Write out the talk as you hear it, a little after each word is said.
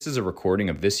This is a recording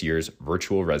of this year's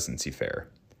virtual residency fair.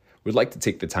 We'd like to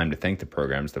take the time to thank the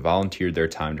programs that volunteered their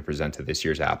time to present to this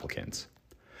year's applicants.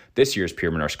 This year's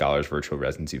PM&R Scholars Virtual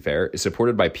Residency Fair is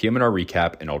supported by PM&R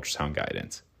Recap and Ultrasound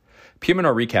Guidance.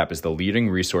 PM&R Recap is the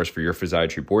leading resource for your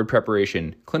physiatry board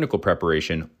preparation, clinical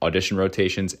preparation, audition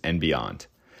rotations, and beyond.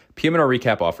 PM&R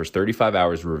Recap offers 35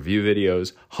 hours of review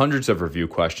videos, hundreds of review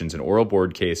questions, and oral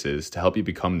board cases to help you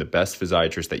become the best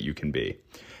physiatrist that you can be.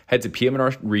 Head to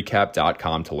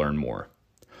pmnrrecap.com to learn more.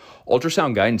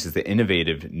 Ultrasound Guidance is the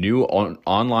innovative new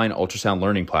online ultrasound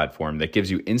learning platform that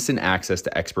gives you instant access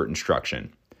to expert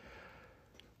instruction.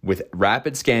 With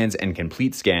rapid scans and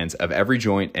complete scans of every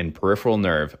joint and peripheral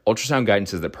nerve, Ultrasound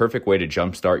Guidance is the perfect way to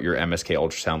jumpstart your MSK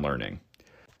ultrasound learning.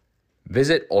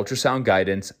 Visit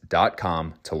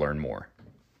ultrasoundguidance.com to learn more.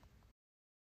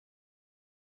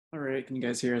 All right, can you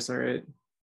guys hear us all right?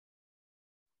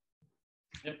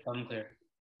 Yep, I'm clear.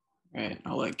 All right,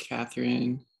 I'll let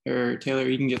Catherine or Taylor,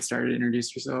 you can get started,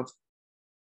 introduce yourself.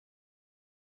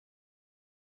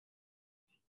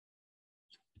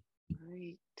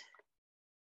 Great.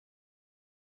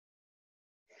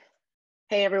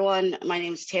 Hey everyone, my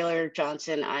name is Taylor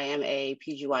Johnson. I am a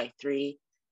PGY3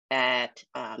 at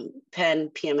Penn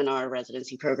PM&R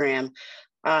residency program.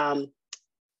 I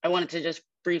wanted to just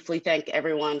briefly thank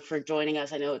everyone for joining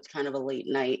us. I know it's kind of a late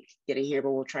night getting here,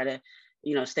 but we'll try to,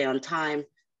 stay on time.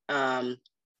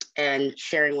 And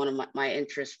sharing one of my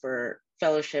interests for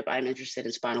fellowship, I'm interested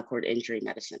in spinal cord injury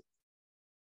medicine.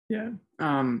 Yeah,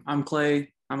 I'm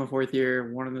Clay. I'm a fourth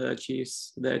year, one of the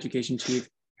chiefs, the education chief.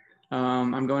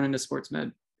 I'm going into sports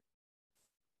med.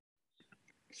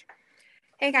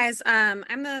 Hey guys,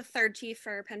 I'm the third chief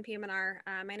for Penn PM&R.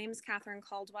 My name is Catherine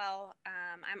Caldwell.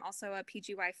 I'm also a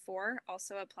PGY4,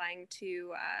 also applying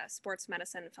to sports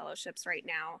medicine fellowships right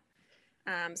now.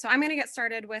 So I'm going to get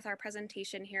started with our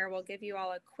presentation here. We'll give you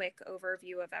all a quick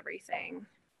overview of everything.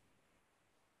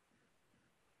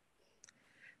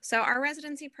 So our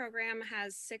residency program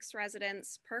has 6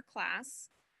 residents per class.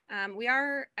 We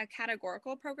are a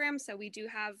categorical program, so we do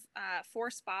have 4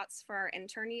 spots for our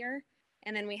intern year,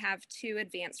 and then we have 2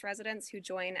 advanced residents who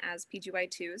join as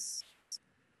PGY2s.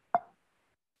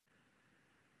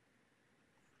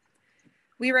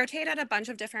 We rotate at a bunch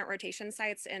of different rotation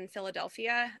sites in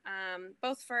Philadelphia,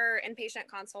 both for inpatient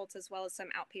consults as well as some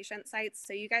outpatient sites.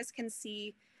 So you guys can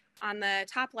see on the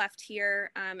top left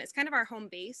here, it's kind of our home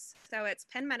base. So it's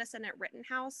Penn Medicine at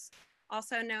Rittenhouse,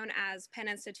 also known as Penn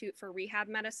Institute for Rehab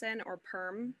Medicine, or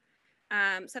PERM.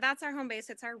 So that's our home base.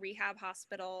 It's our rehab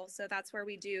hospital. So that's where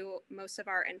we do most of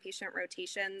our inpatient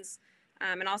rotations,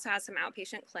 and also has some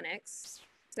outpatient clinics.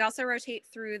 We also rotate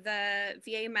through the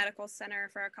VA Medical Center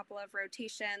for a couple of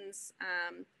rotations.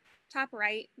 Top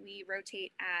right, we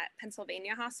rotate at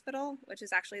Pennsylvania Hospital, which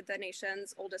is actually the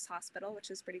nation's oldest hospital,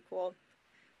 which is pretty cool.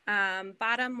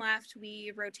 Bottom left,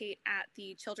 we rotate at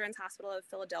the Children's Hospital of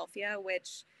Philadelphia,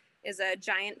 which is a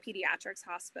giant pediatrics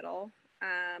hospital.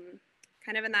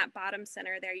 Kind of in that bottom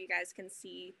center there, you guys can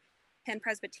see Penn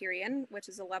Presbyterian, which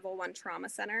is a level 1 trauma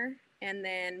center. And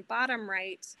then bottom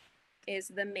right is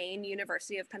the main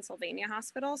University of Pennsylvania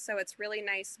hospital. So it's really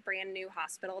nice, brand new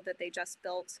hospital that they just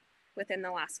built within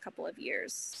the last couple of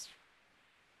years.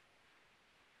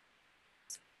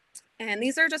 And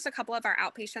these are just a couple of our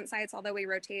outpatient sites, although we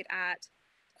rotate at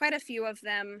quite a few of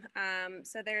them.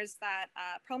 So there's that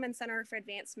Perlman Center for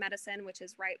Advanced Medicine, which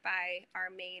is right by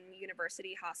our main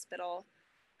university hospital.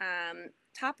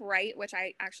 Top right, which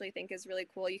I actually think is really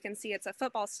cool, you can see it's a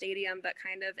football stadium, but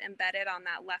kind of embedded on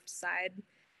that left side,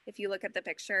 if you look at the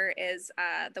picture, is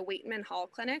the Waitman Hall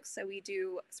Clinic. So we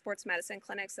do sports medicine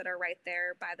clinics that are right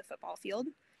there by the football field.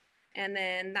 And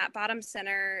then that bottom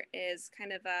center is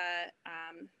kind of a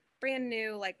brand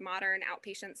new, like modern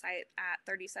outpatient site at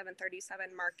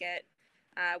 3737 Market,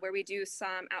 where we do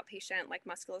some outpatient like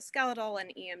musculoskeletal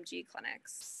and EMG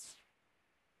clinics.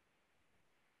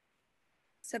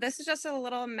 So this is just a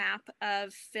little map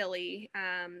of Philly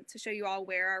to show you all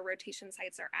where our rotation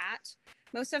sites are at.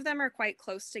 Most of them are quite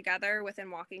close together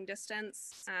within walking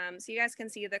distance. So you guys can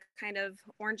see the kind of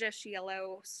orangish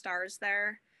yellow stars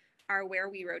there are where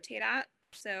we rotate at.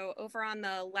 So over on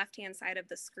the left-hand side of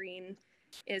the screen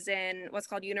is in what's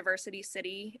called University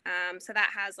City. So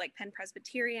that has like Penn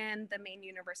Presbyterian, the main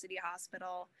university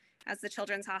hospital, has the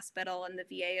Children's Hospital and the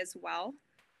VA as well.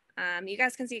 You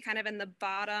guys can see kind of in the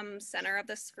bottom center of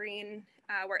the screen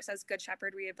where it says Good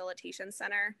Shepherd Rehabilitation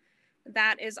Center.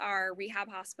 That is our rehab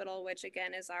hospital, which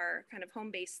again is our kind of home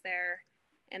base there.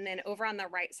 And then over on the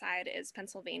right side is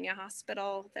Pennsylvania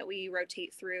Hospital that we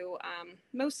rotate through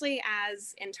mostly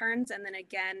as interns, and then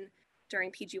again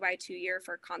during PGY2 year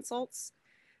for consults.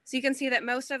 So you can see that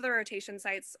most of the rotation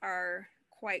sites are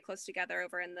quite close together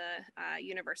over in the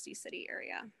University City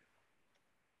area.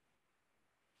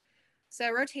 So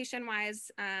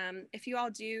rotation-wise, if you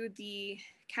all do the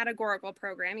categorical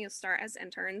program, you'll start as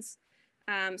interns.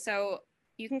 So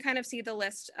you can kind of see the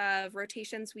list of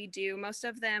rotations we do. Most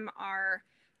of them are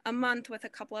a month, with a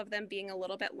couple of them being a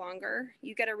little bit longer.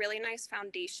 You get a really nice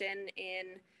foundation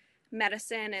in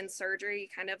medicine and surgery,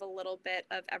 kind of a little bit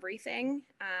of everything.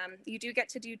 You do get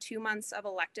to do 2 months of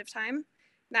elective time.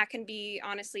 That can be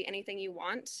honestly anything you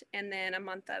want, and then a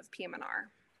month of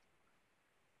PM&R.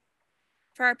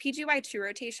 For our PGY2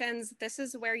 rotations, this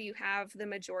is where you have the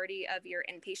majority of your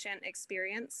inpatient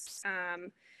experience.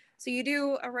 So you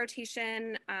do a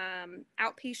rotation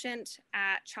outpatient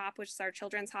at CHOP, which is our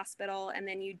children's hospital, and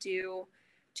then you do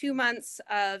 2 months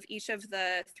of each of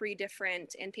the 3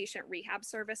 different inpatient rehab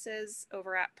services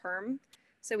over at PERM.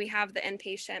 So we have the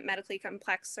inpatient medically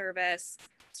complex service,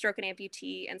 stroke and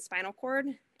amputee, and spinal cord,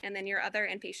 and then your other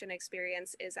inpatient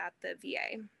experience is at the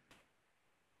VA.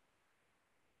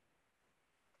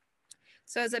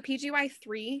 So as a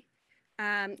PGY3,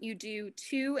 you do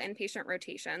 2 inpatient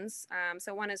rotations.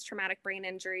 So one is traumatic brain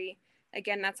injury.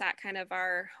 Again, that's at kind of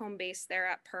our home base there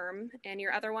at PERM. And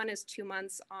your other one is 2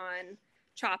 months on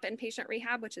CHOP inpatient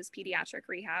rehab, which is pediatric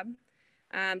rehab.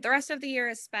 The rest of the year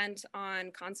is spent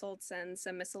on consults and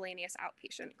some miscellaneous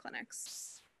outpatient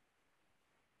clinics.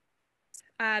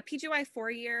 PGY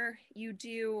 4-year, you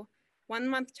do 1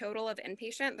 month total of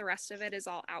inpatient. The rest of it is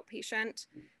all outpatient,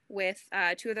 with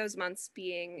 2 of those months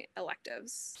being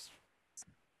electives.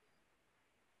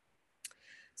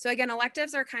 So again,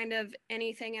 electives are kind of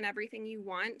anything and everything you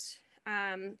want.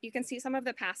 You can see some of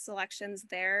the past selections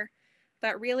there,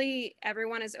 but really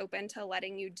everyone is open to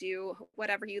letting you do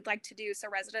whatever you'd like to do. So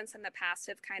residents in the past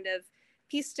have kind of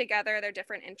pieced together their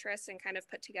different interests and kind of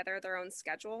put together their own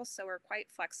schedule. So we're quite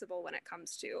flexible when it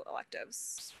comes to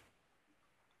electives.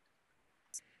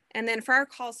 And then for our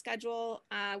call schedule,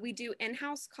 we do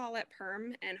in-house call at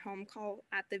PERM and home call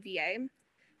at the VA.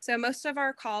 So most of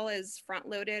our call is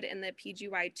front-loaded in the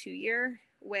PGY 2-year,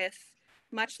 with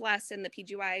much less in the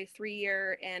PGY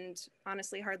 3-year, and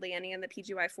honestly hardly any in the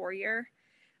PGY 4-year.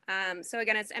 So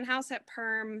again, it's in-house at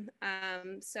PERM.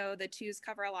 So the 2s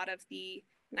cover a lot of the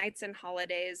nights and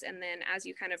holidays. And then as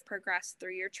you kind of progress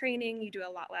through your training, you do a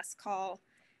lot less call.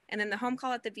 And then the home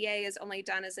call at the VA is only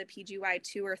done as a PGY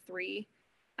 2 or 3.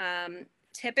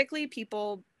 Typically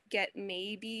people get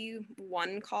maybe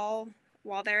 1 call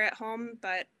while they're at home,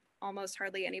 but almost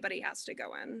hardly anybody has to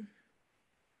go in.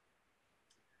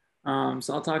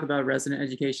 So I'll talk about resident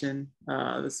education.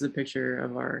 This is a picture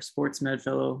of our sports med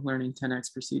fellow learning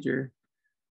 10X procedure.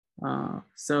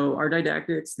 So our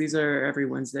didactics, these are every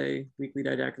Wednesday, weekly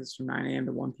didactics from 9 a.m.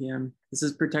 to 1 p.m. This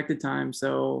is protected time.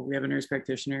 So we have a nurse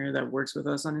practitioner that works with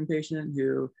us on inpatient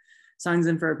who signs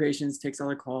in for our patients, takes all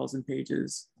the calls and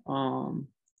pages.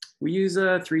 We use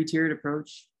a 3-tiered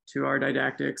approach to our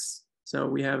didactics. So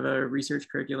we have a research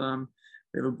curriculum,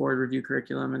 we have a board review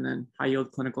curriculum, and then high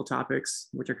yield clinical topics,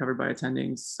 which are covered by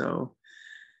attendings. So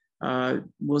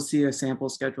we'll see a sample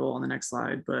schedule on the next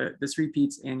slide, but this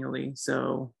repeats annually.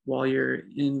 So while you're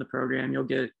in the program, you'll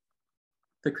get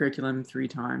the curriculum 3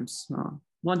 times.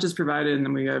 Lunch is provided, and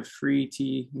then we have free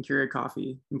tea and Keurig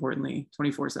coffee, importantly,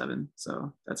 24/7.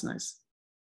 So that's nice.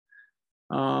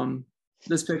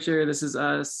 This picture, this is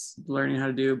us learning how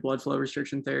to do blood flow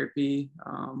restriction therapy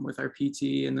with our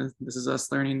PT. And this is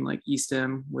us learning like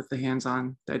E-stim with the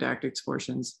hands-on didactics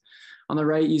portions. On the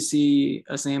right, you see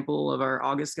a sample of our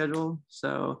August schedule.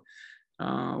 So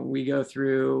we go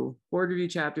through board review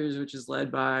chapters, which is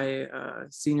led by a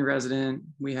senior resident.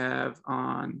 We have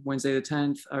on Wednesday the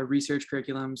 10th, a research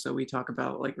curriculum. So we talk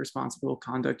about like responsible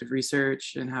conduct of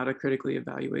research and how to critically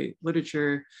evaluate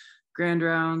literature. Grand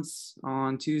rounds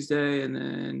on Tuesday, and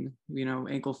then,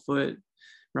 ankle, foot,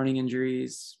 running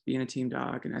injuries, being a team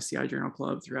doc, and SCI journal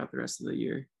club throughout the rest of the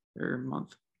year or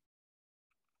month.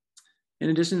 In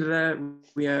addition to that,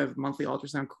 we have monthly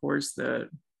ultrasound course that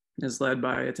is led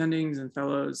by attendings and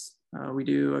fellows. We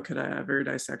do a cadaver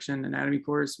dissection anatomy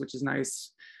course, which is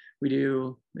nice. We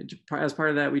do, as part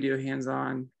of that, we do a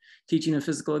hands-on teaching a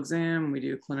physical exam. We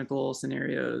do clinical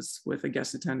scenarios with a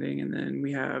guest attending, and then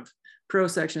we have pro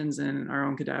sections in our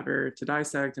own cadaver to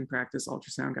dissect and practice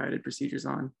ultrasound guided procedures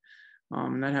on.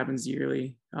 And that happens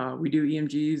yearly. We do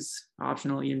EMGs,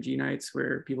 optional EMG nights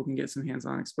where people can get some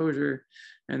hands-on exposure.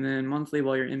 And then monthly,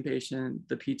 while you're inpatient,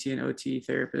 the PT and OT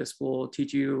therapist will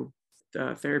teach you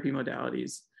therapy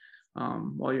modalities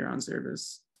while you're on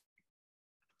service.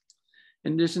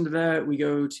 In addition to that, we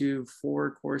go to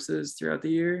 4 courses throughout the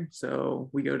year. So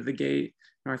we go to the GATE,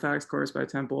 an orthotics course by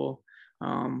Temple,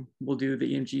 We'll do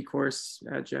the EMG course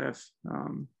at Jeff.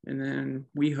 And then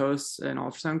we host an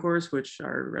ultrasound course, which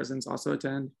our residents also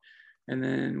attend. And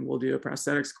then we'll do a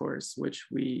prosthetics course, which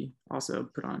we also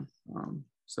put on.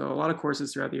 So a lot of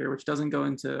courses throughout the year, which doesn't go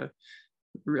into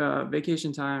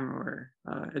vacation time or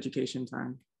education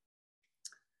time.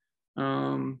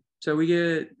 So we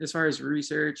get, as far as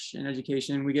research and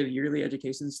education, we get a yearly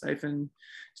education stipend,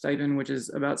 which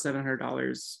is about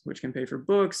 $700, which can pay for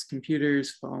books, computers,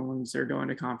 phones, or going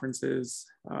to conferences.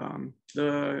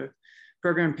 The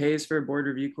program pays for a board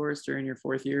review course during your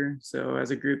 4th year. So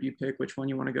as a group, you pick which one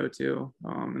you want to go to,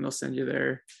 and they'll send you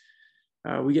there.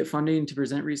 We get funding to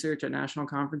present research at national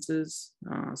conferences.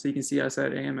 So you can see us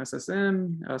at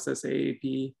AMSSM,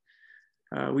 SSAAP.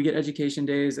 We get education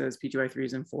days as PGY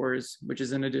 3s and 4s, which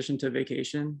is in addition to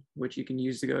vacation, which you can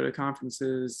use to go to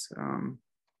conferences.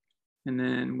 And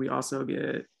then we also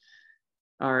get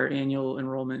our annual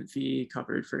enrollment fee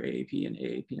covered for AAP and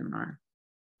AAPMNR.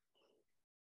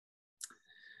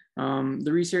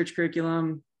 The research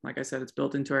curriculum, like I said, it's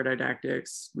built into our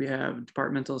didactics. We have a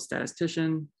departmental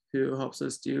statistician who helps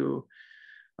us do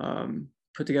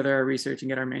put together our research and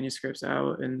get our manuscripts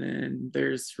out. And then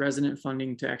there's resident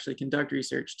funding to actually conduct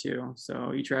research too.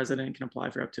 So each resident can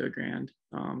apply for up to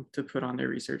 $1,000 to put on their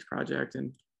research project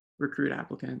and recruit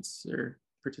applicants or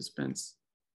participants.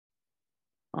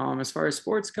 As far as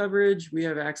sports coverage, we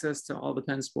have access to all the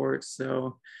Penn sports.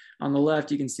 So on the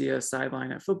left, you can see a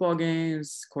sideline at football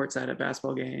games, courtside at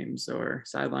basketball games, or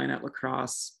sideline at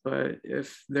lacrosse. But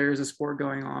if there's a sport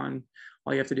going on,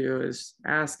 all you have to do is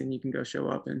ask and you can go show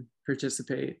up and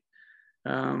participate.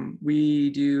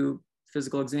 We do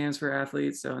physical exams for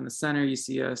athletes. So in the center, you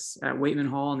see us at Waitman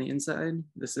Hall on the inside.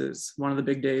 This is one of the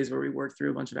big days where we work through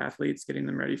a bunch of athletes, getting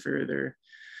them ready for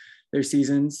their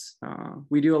seasons.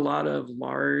 We do a lot of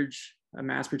large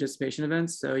mass participation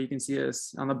events. So you can see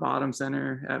us on the bottom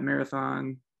center at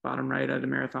marathon, bottom right at a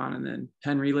marathon, and then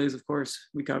Penn relays, of course,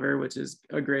 we cover, which is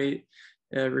a great,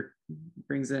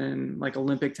 brings in like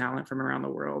Olympic talent from around the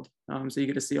world. So you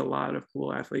get to see a lot of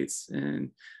cool athletes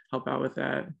and help out with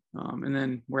that. And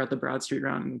then we're at the Broad Street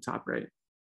Run in the top right.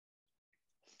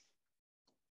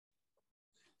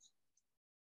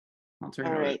 I'll turn it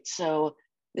over. All right, so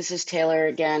this is Taylor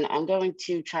again. I'm going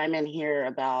to chime in here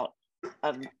about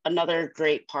another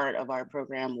great part of our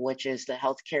program, which is the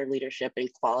Healthcare Leadership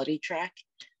and Quality track.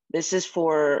 This is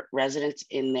for residents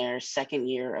in their 2nd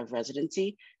year of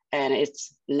residency, and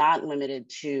it's not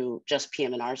limited to just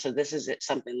PM&R. So this is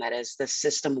something that is the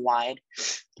system-wide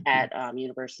at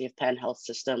University of Penn Health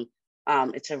System.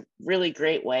 It's a really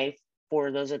great way for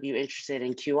those of you interested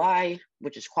in QI,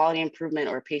 which is quality improvement,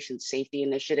 or patient safety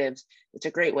initiatives. It's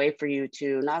a great way for you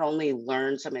to not only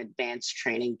learn some advanced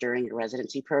training during your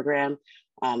residency program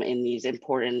in these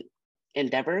important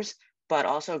endeavors, but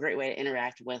also a great way to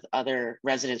interact with other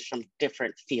residents from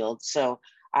different fields. So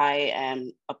I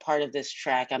am a part of this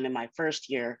track. I'm in my 1st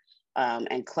year,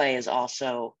 and Clay is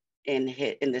also in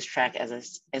this track as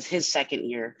his 2nd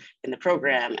year in the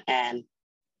program. And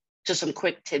just some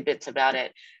quick tidbits about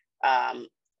it.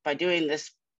 By doing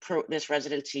this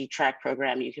residency track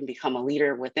program, you can become a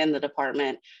leader within the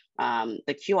department. The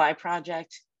QI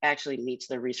project actually meets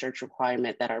the research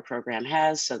requirement that our program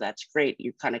has, so that's great.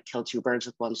 You kind of kill 2 birds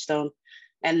with 1 stone.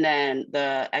 And then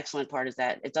the excellent part is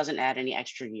that it doesn't add any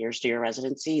extra years to your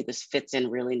residency. This fits in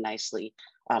really nicely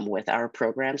with our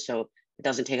program, so it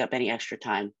doesn't take up any extra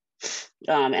time.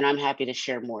 And I'm happy to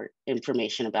share more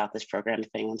information about this program if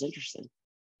anyone's interested.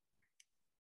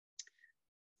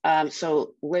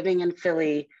 So living in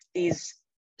Philly, these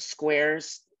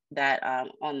squares that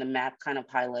on the map kind of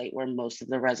highlight where most of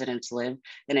the residents live.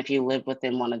 And if you live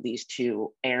within one of these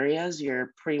 2 areas,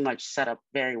 you're pretty much set up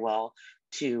very well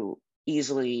to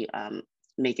easily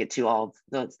make it to all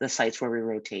the sites where we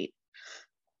rotate.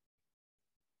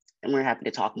 And we're happy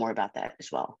to talk more about that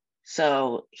as well.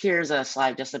 So here's a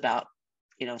slide just about,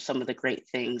 some of the great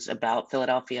things about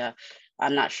Philadelphia.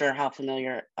 I'm not sure how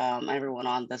familiar everyone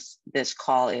on this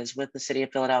call is with the city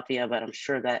of Philadelphia, but I'm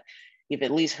sure that you've at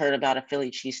least heard about a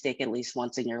Philly cheesesteak at least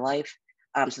once in your life.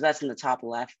 So that's in the top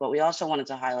left. But we also wanted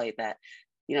to highlight that,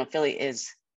 Philly is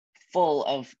full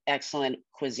of excellent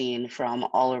cuisine from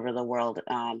all over the world.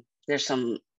 There's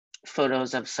some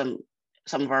photos of some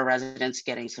of our residents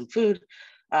getting some food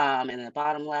in the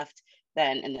bottom left.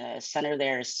 Then in the center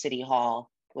there is City Hall,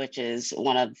 which is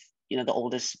one of the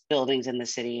oldest buildings in the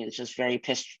city, and it's just very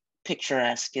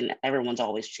picturesque, and everyone's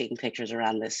always taking pictures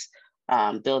around this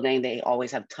building. They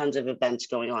always have tons of events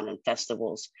going on and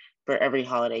festivals for every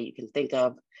holiday you can think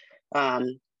of.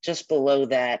 Just below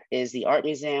that is the Art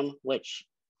Museum, which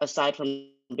aside from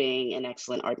being an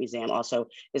excellent art museum, also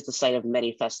is the site of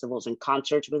many festivals and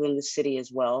concerts within the city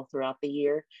as well throughout the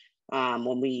year.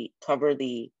 When we cover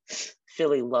the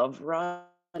Philly Love Run,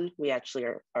 we actually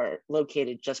are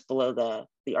located just below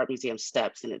the art museum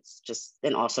steps, and it's just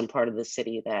an awesome part of the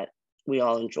city that we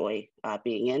all enjoy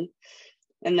being in.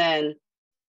 And then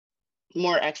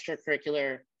more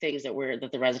extracurricular things that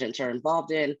the residents are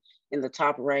involved in. In the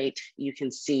top right, you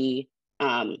can see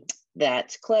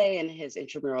that Clay and his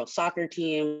intramural soccer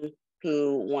team,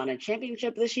 who won a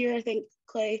championship this year, I think,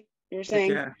 Clay, you were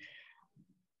saying? Yeah.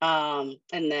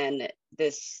 And then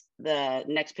the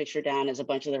next picture down is a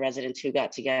bunch of the residents who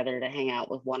got together to hang out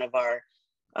with one of our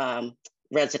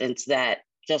residents that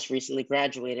just recently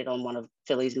graduated on one of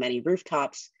Philly's many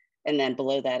rooftops. And then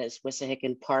below that is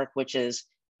Wissahickon Park, which is,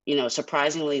 you know, a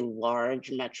surprisingly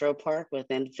large metro park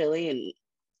within Philly and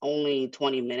only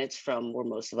 20 minutes from where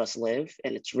most of us live.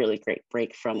 And it's really great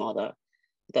break from all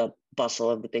the bustle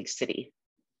of the big city.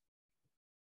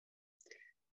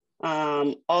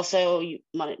 Also,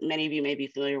 many of you may be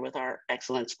familiar with our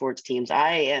excellent sports teams.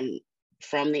 I am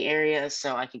from the area,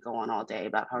 so I could go on all day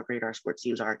about how great our sports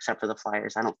teams are, except for the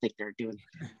Flyers. I don't think they're doing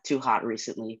too hot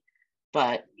recently.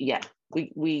 But yeah,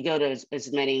 we go to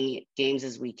as many games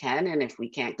as we can. And if we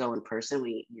can't go in person,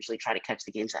 we usually try to catch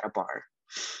the games at a bar.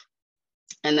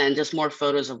 And then just more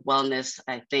photos of wellness.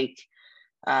 I think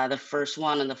the first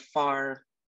one on the far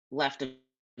left of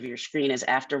your screen is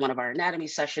after one of our anatomy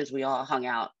sessions. We all hung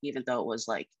out, even though it was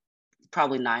like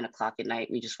probably 9 o'clock at night.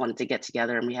 We just wanted to get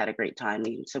together and we had a great time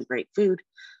eating some great food.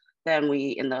 Then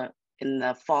we, in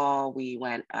the fall, we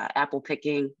went apple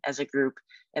picking as a group.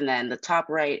 And then the top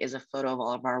right is a photo of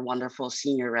all of our wonderful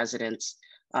senior residents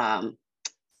at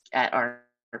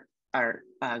our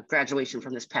graduation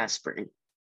from this past spring.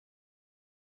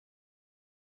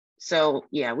 So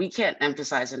yeah, we can't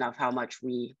emphasize enough how much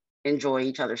we enjoy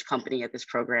each other's company at this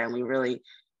program. We really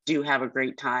do have a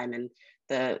great time, and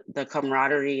the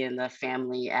camaraderie and the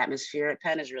family atmosphere at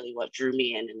Penn is really what drew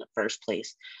me in the first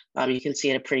place. You can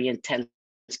see a pretty intense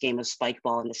game of spike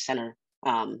ball in the center,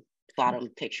 bottom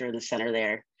picture in the center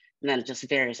there, and then just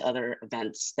various other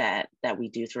events that we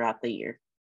do throughout the year.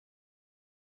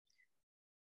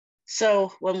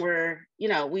 So when we're, you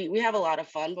know, we have a lot of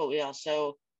fun, but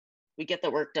we get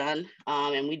the work done,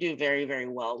 and we do very, very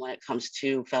well when it comes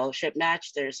to fellowship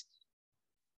match. There's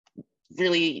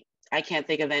really, I can't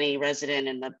think of any resident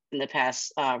in the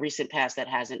past, recent past that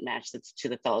hasn't matched it to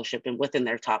the fellowship and within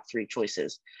their top 3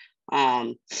 choices.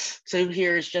 So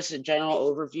here's just a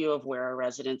general overview of where our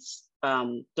residents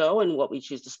go and what we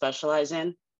choose to specialize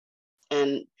in.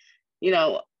 And, you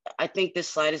know, I think this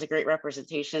slide is a great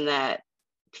representation that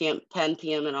Penn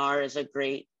PM&R is a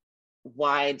great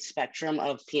wide spectrum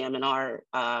of PM&R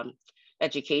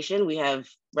education. We have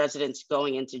residents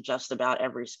going into just about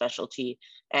every specialty,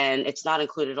 and it's not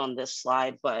included on this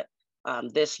slide, but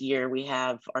this year we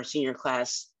have our senior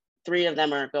class, 3 of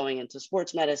them are going into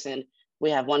sports medicine. We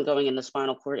have 1 going into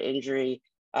spinal cord injury,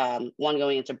 1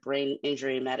 going into brain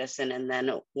injury medicine, and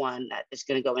then 1 that is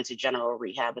going to go into general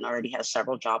rehab and already has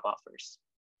several job offers.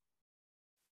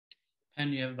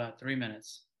 And you have about 3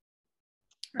 minutes.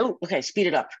 Oh, okay, speed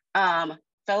it up.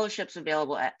 Fellowships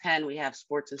available at Penn. We have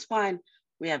sports and spine.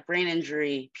 We have brain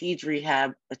injury, peds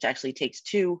rehab, which actually takes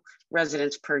 2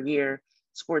 residents per year.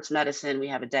 Sports medicine, we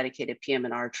have a dedicated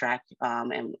PM&R track,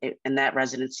 and that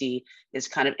residency is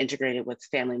kind of integrated with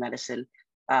family medicine,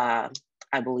 I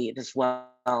believe, as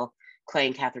well. Clay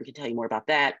and Catherine can tell you more about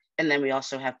that. And then we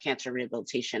also have cancer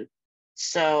rehabilitation.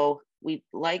 So we'd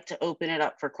like to open it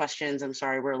up for questions. I'm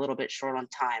sorry, we're a little bit short on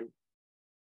time,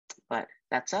 but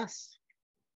that's us.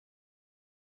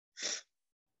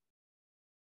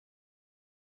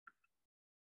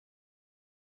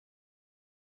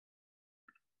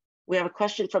 We have a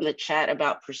question from the chat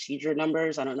about procedure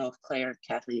numbers. I don't know if Clay or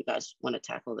Catherine, you guys want to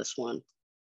tackle this one.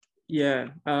 Yeah,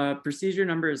 procedure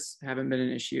numbers haven't been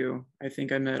an issue. I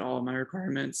think I met all of my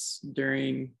requirements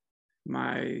during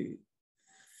my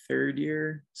 3rd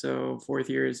year. So 4th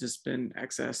year has just been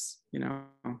excess. You know,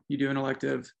 you do an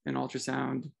elective in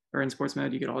ultrasound, or in sports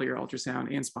med, you get all your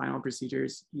ultrasound and spinal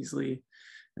procedures easily.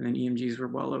 And then EMGs were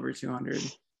well over 200.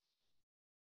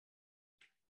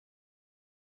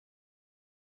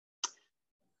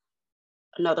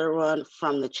 Another one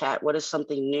from the chat. What is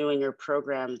something new in your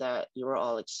program that you were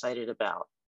all excited about?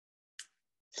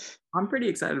 I'm pretty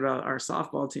excited about our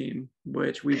softball team,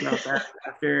 which we brought back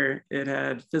after it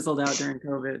had fizzled out during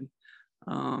COVID.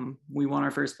 We won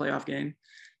our first playoff game,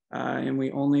 and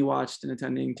we only watched an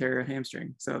attending tear a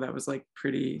hamstring. So that was like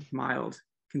pretty mild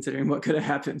considering what could have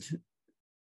happened.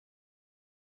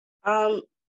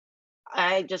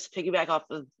 I just piggyback off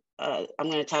of I'm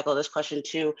going to tackle this question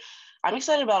too. I'm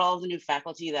excited about all of the new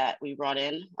faculty that we brought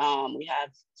in. We have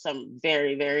some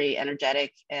very, very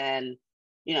energetic and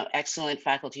excellent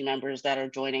faculty members that are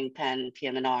joining Penn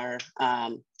PM&R.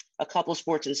 A couple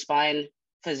sports and spine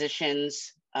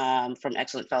physicians from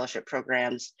excellent fellowship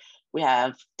programs. We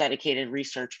have dedicated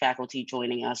research faculty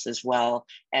joining us as well.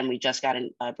 And we just got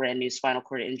a brand new spinal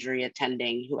cord injury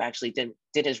attending who actually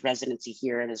did his residency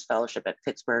here and his fellowship at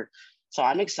Pittsburgh. So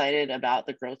I'm excited about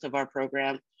the growth of our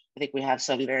program. I think we have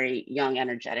some very young,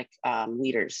 energetic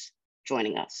leaders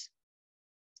joining us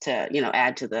to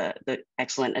add to the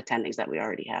excellent attendings that we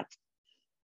already have.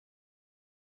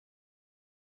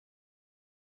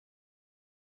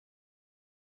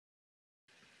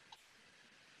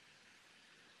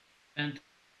 And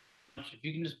if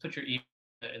you can just put your email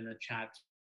in the chat,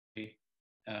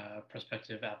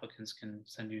 prospective applicants can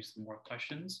send you some more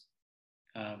questions.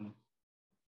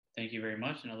 Thank you very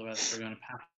much. And otherwise, we're going to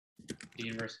pass to the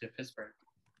University of Pittsburgh.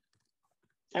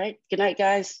 All right. Good night,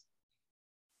 guys.